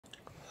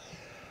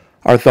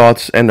Our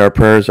thoughts and our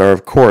prayers are,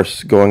 of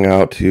course, going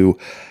out to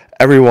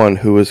everyone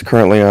who is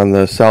currently on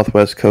the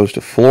southwest coast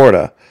of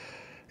Florida.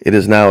 It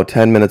is now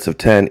 10 minutes of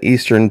 10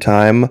 Eastern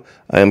Time.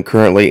 I am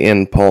currently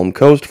in Palm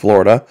Coast,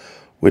 Florida,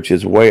 which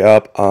is way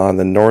up on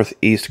the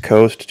northeast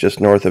coast,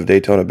 just north of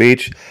Daytona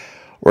Beach.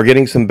 We're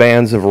getting some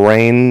bands of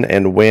rain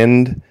and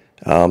wind.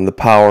 The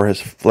power has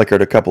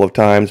flickered a couple of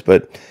times,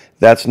 but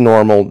that's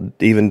normal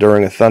even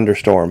during a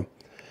thunderstorm.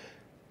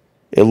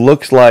 It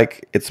looks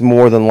like it's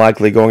more than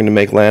likely going to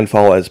make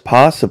landfall as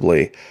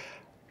possibly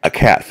a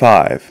Cat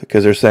 5,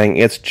 because they're saying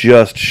it's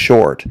just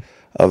short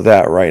of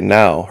that right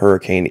now.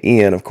 Hurricane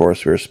Ian, of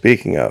course, we were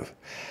speaking of.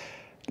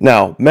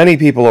 Now, many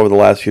people over the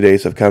last few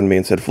days have come to me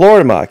and said,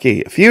 Florida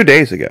Mach-E, a few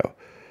days ago,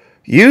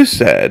 you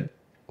said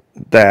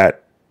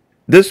that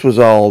this was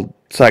all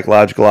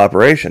psychological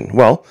operation.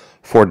 Well,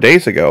 4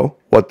 days ago,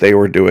 what they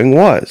were doing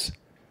was.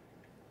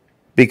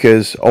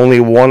 Because only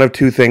one of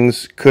two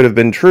things could have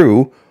been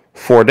true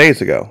 4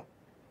 days ago.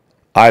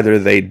 Either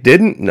they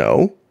didn't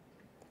know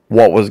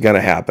what was going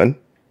to happen,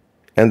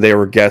 and they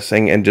were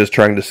guessing and just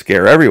trying to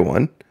scare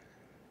everyone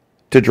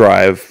to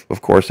drive,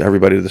 of course,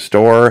 everybody to the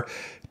store,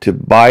 to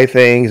buy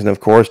things, and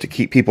of course to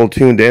keep people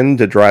tuned in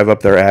to drive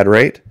up their ad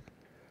rate.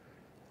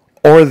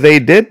 Or they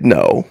did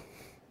know,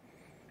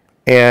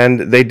 and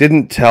they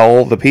didn't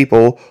tell the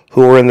people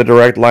who were in the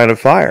direct line of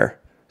fire,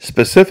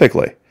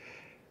 specifically,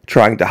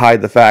 trying to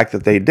hide the fact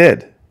that they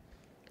did.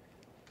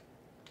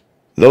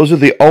 Those are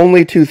the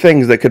only two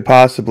things that could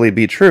possibly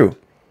be true.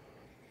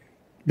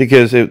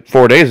 Because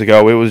 4 days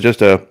ago, it was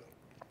just a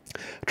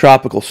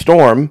tropical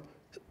storm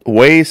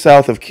way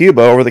south of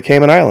Cuba over the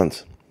Cayman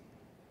Islands.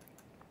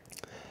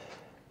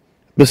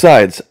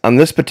 Besides, on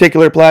this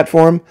particular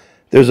platform,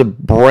 there's a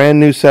brand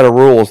new set of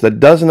rules that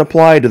doesn't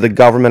apply to the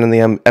government and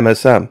the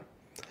MSM.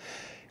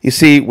 You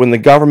see, when the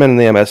government and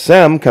the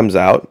MSM comes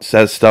out,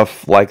 says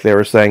stuff like they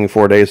were saying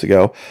 4 days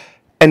ago,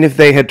 and if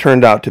they had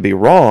turned out to be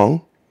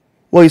wrong,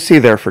 well, you see,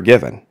 they're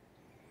forgiven.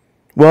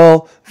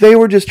 Well, they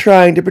were just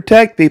trying to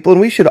protect people,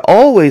 and we should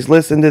always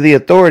listen to the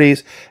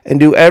authorities and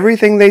do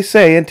everything they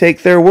say and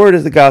take their word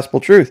as the gospel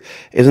truth.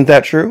 Isn't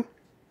that true?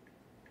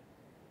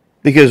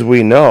 Because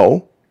we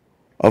know,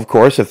 of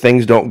course, if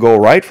things don't go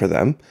right for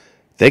them,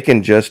 they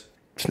can just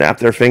snap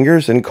their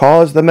fingers and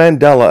cause the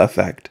Mandela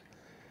effect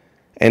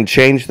and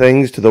change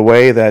things to the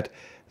way that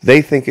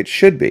they think it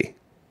should be.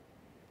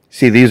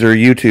 See, these are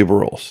YouTube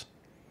rules.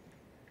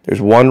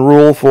 There's one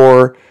rule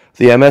for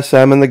the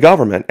MSM and the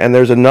government, and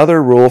there's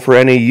another rule for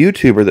any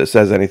YouTuber that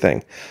says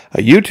anything. A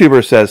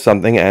YouTuber says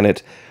something and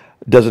it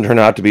doesn't turn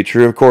out to be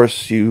true. Of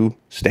course, you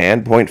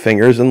stand, point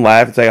fingers, and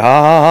laugh and say, ha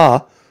ha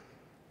ha,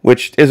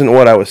 which isn't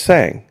what I was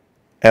saying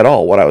at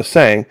all. What I was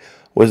saying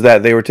was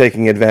that they were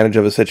taking advantage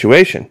of a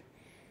situation.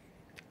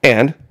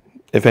 And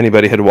if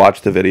anybody had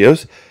watched the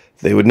videos,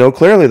 they would know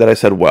clearly that I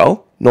said,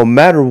 well, no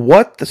matter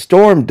what the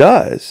storm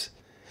does,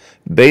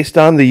 based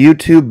on the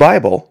YouTube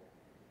Bible,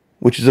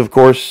 which is, of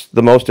course,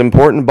 the most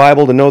important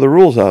Bible to know the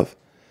rules of,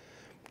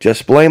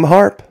 just blame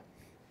HAARP.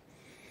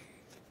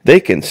 They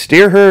can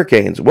steer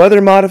hurricanes,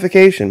 weather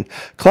modification.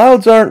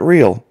 Clouds aren't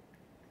real.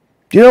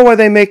 Do you know why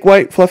they make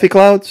white, fluffy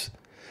clouds?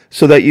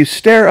 So that you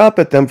stare up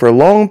at them for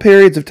long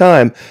periods of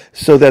time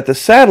so that the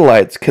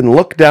satellites can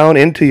look down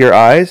into your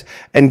eyes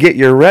and get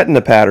your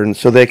retina patterns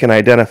so they can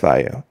identify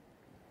you.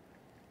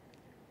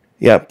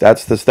 Yep,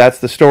 that's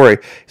the story.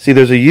 See,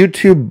 there's a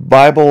YouTube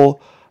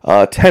Bible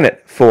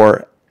tenet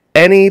for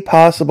any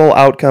possible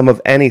outcome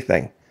of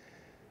anything,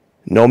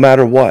 no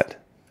matter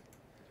what.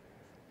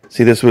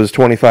 See, this was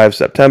 25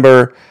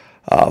 September,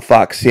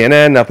 Fox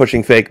CNN now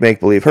pushing fake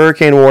make-believe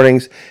hurricane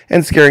warnings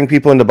and scaring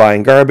people into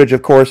buying garbage.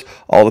 Of course,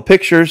 all the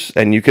pictures,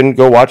 and you can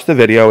go watch the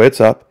video,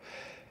 it's up,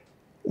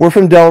 were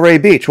from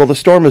Delray Beach. Well, the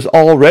storm is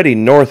already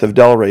north of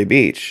Delray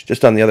Beach,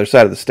 just on the other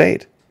side of the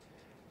state.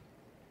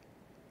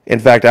 In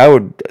fact, I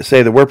would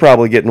say that we're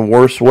probably getting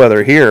worse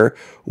weather here,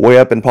 way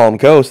up in Palm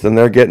Coast, than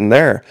they're getting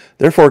there.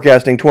 They're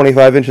forecasting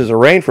 25 inches of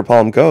rain for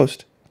Palm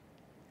Coast.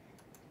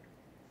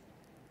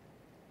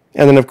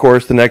 And then, of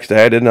course, the next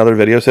day I did another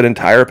video, said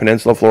entire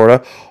peninsula of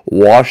Florida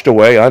washed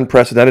away,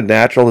 unprecedented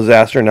natural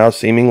disaster, now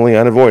seemingly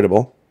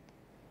unavoidable.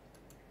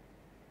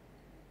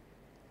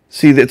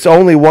 See, it's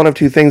only one of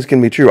two things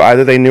can be true.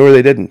 Either they knew or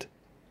they didn't.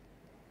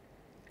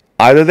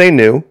 Either they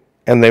knew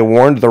and they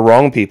warned the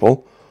wrong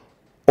people,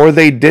 or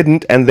they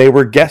didn't and they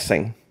were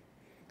guessing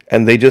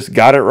and they just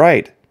got it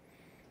right.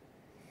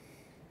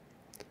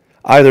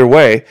 Either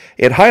way,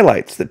 it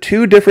highlights the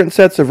two different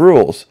sets of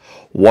rules.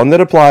 One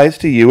that applies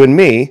to you and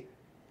me,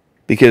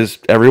 because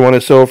everyone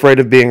is so afraid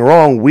of being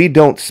wrong, we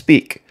don't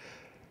speak.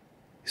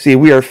 See,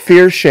 we are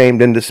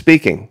fear-shamed into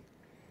speaking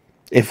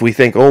if we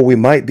think, oh, we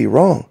might be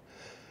wrong.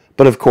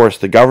 But of course,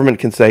 the government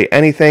can say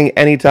anything,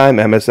 anytime.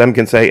 MSM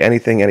can say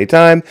anything,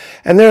 anytime.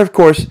 And they're, of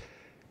course,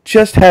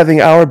 just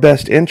having our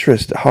best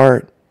interest at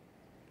heart.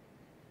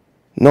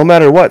 No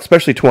matter what,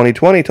 especially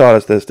 2020 taught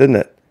us this, didn't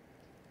it?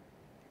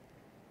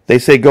 They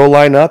say go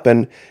line up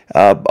and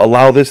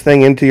allow this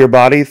thing into your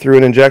body through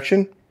an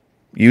injection.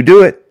 You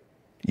do it.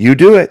 You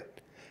do it.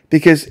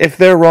 Because if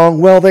they're wrong,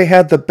 well, they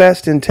had the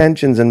best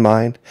intentions in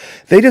mind.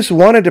 They just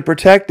wanted to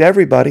protect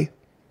everybody.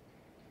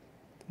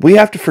 We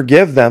have to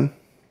forgive them.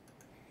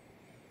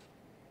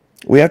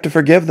 We have to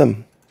forgive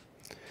them.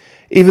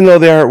 Even though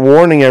they aren't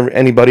warning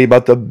anybody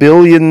about the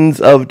billions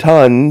of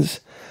tons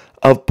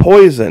of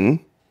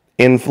poison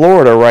in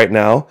Florida right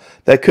now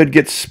that could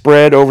get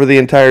spread over the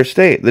entire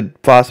state. The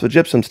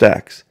phosphogypsum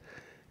stacks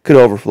could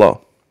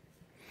overflow.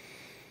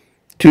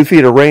 2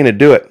 feet of rain would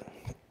do it.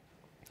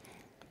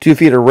 2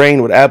 feet of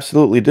rain would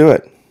absolutely do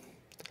it.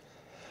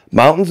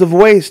 Mountains of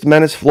waste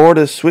menace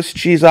Florida's Swiss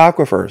cheese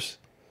aquifers.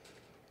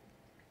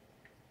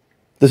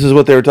 This is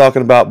what they were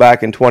talking about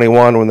back in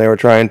 21 when they were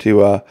trying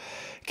to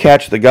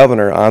catch the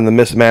governor on the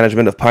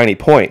mismanagement of Piney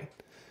Point.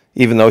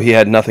 Even though he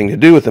had nothing to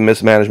do with the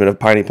mismanagement of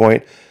Piney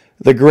Point,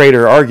 the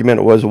greater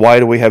argument was, why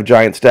do we have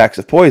giant stacks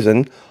of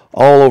poison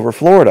all over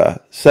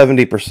Florida?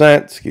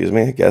 70%, excuse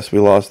me, I guess we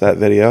lost that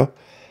video.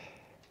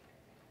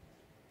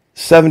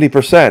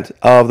 70%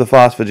 of the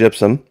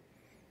phosphogypsum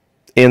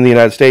in the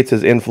United States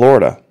is in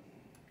Florida.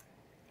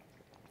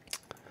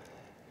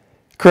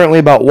 Currently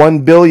about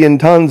 1 billion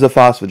tons of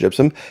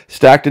phosphogypsum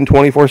stacked in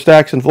 24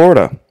 stacks in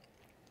Florida.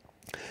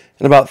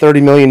 And about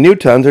 30 million new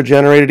tons are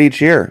generated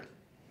each year.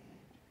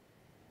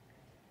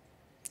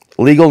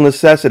 Legal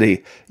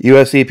necessity,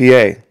 US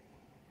EPA.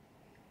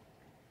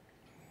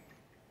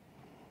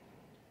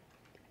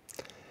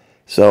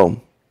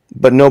 So,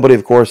 but nobody,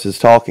 of course, is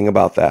talking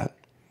about that.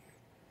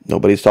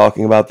 Nobody's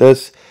talking about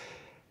this.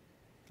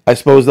 I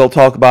suppose they'll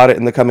talk about it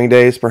in the coming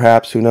days,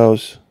 perhaps. Who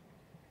knows?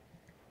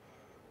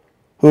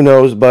 Who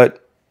knows?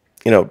 But,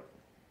 you know,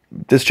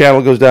 this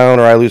channel goes down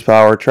or I lose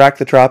power.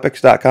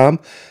 TrackTheTropics.com.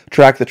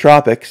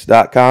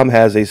 TrackTheTropics.com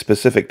has a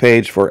specific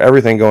page for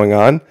everything going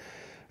on.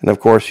 And, of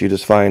course, you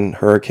just find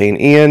Hurricane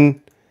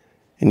Ian,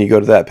 and you go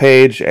to that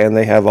page, and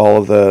they have all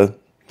of the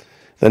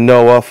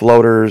NOAA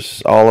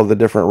floaters, all of the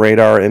different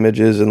radar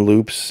images and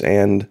loops,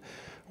 and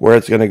where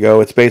it's going to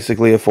go. It's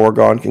basically a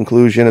foregone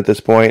conclusion at this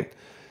point.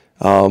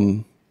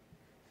 But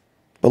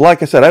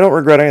like I said, I don't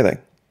regret anything.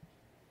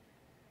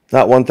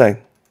 Not one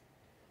thing.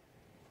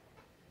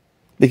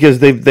 Because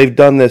they've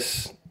done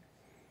this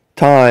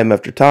time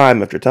after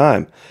time after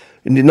time.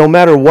 And no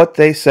matter what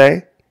they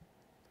say,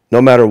 no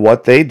matter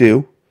what they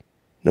do,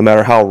 no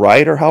matter how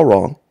right or how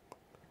wrong,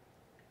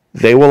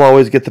 they will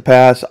always get the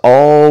pass,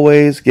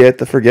 always get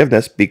the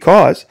forgiveness,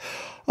 because,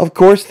 of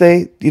course,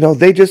 they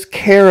just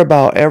care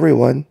about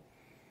everyone.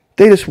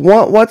 They just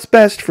want what's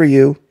best for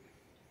you.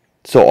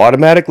 So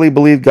automatically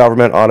believe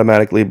government,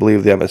 automatically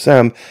believe the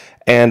MSM.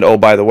 And, oh,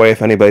 by the way,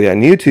 if anybody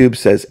on YouTube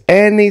says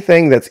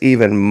anything that's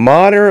even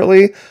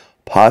moderately,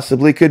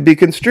 possibly could be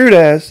construed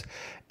as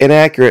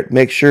inaccurate,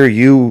 make sure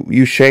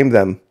you shame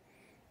them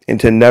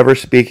into never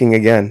speaking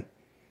again.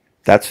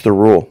 That's the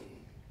rule.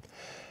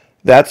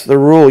 That's the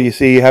rule. You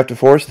see, you have to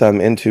force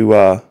them into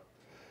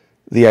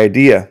the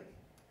idea.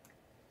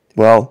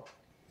 Well,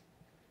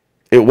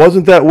 it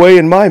wasn't that way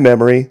in my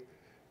memory.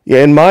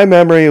 Yeah, in my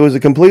memory, it was a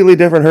completely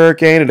different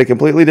hurricane at a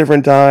completely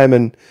different time,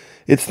 and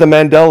it's the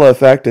Mandela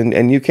effect,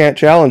 and you can't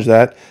challenge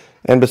that.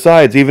 And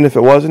besides, even if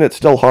it wasn't, it's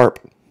still HAARP.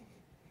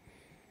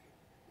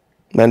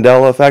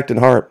 Mandela effect and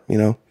HAARP, you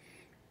know.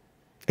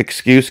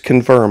 Excuse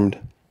confirmed.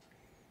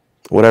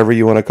 Whatever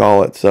you want to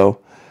call it. So,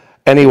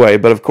 anyway,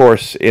 but of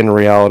course, in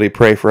reality,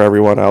 pray for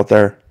everyone out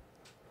there.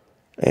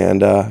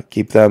 And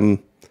keep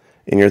them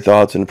in your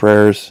thoughts and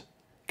prayers,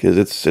 because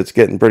it's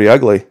getting pretty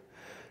ugly.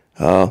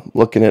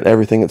 Looking at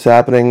everything that's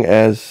happening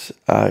as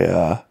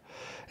I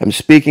am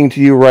speaking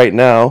to you right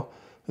now,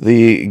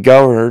 the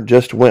governor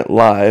just went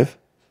live,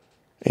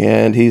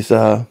 and he's,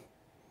 I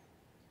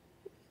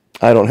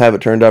don't have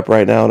it turned up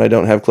right now, and I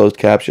don't have closed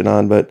caption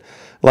on, but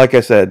like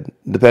I said,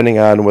 depending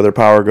on whether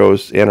power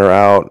goes in or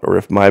out, or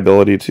if my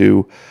ability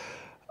to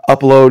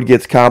upload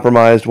gets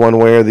compromised one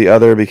way or the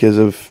other because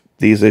of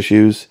these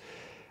issues,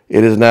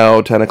 it is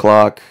now 10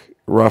 o'clock,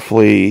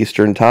 roughly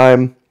Eastern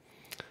time,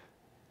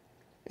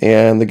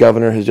 and the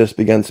governor has just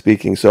begun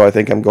speaking, so I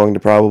think I'm going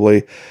to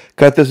probably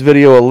cut this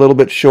video a little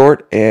bit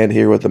short and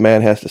hear what the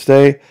man has to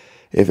say.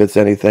 If it's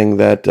anything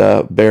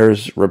that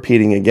bears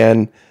repeating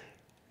again,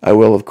 I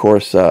will, of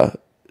course,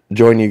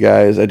 join you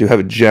guys. I do have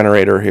a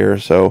generator here,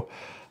 so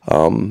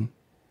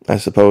I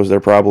suppose there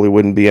probably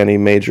wouldn't be any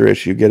major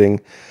issue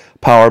getting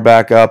power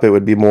back up. It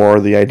would be more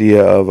the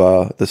idea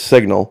of the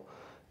signal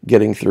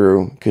getting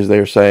through, because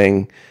they're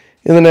saying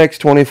in the next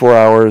 24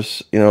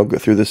 hours, you know, go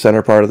through the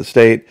center part of the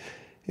state,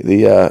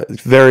 the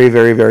very,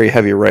 very, very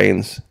heavy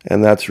rains,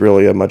 and that's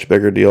really a much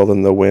bigger deal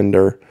than the wind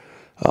or,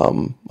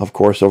 of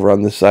course, over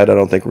on this side, I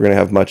don't think we're going to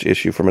have much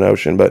issue from an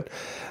ocean, but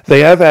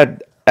they have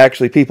had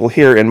actually people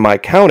here in my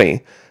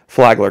county,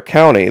 Flagler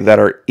County, that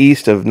are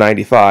east of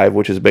 95,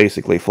 which is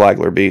basically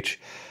Flagler Beach.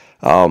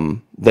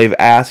 They've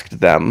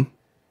asked them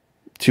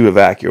to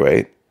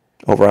evacuate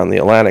over on the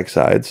Atlantic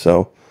side,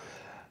 so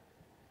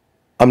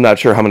I'm not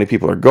sure how many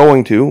people are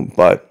going to,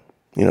 but,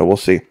 you know, we'll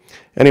see.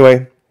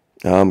 Anyway,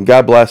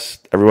 God bless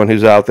everyone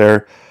who's out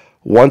there.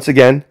 Once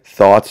again,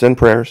 thoughts and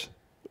prayers.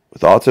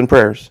 Thoughts and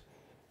prayers.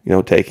 You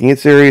know, taking it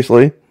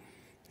seriously.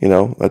 You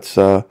know, let's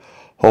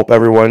Hope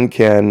everyone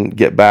can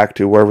get back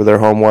to wherever their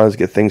home was,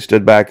 get things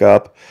stood back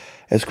up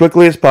as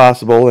quickly as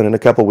possible. And in a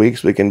couple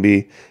weeks, we can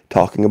be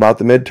talking about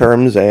the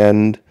midterms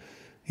and,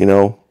 you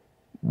know,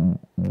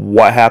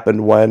 what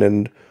happened when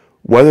and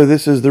whether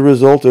this is the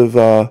result of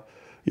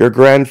your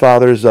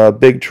grandfather's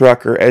big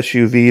truck or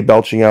SUV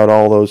belching out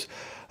all those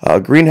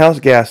greenhouse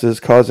gases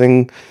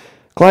causing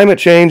climate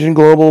change and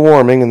global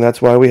warming, and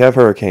that's why we have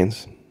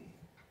hurricanes.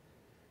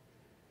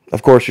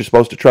 Of course, you're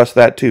supposed to trust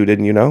that too,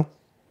 didn't you know?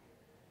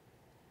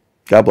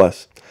 God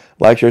bless.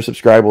 Like, share,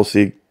 subscribe. We'll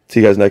see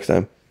you guys next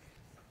time.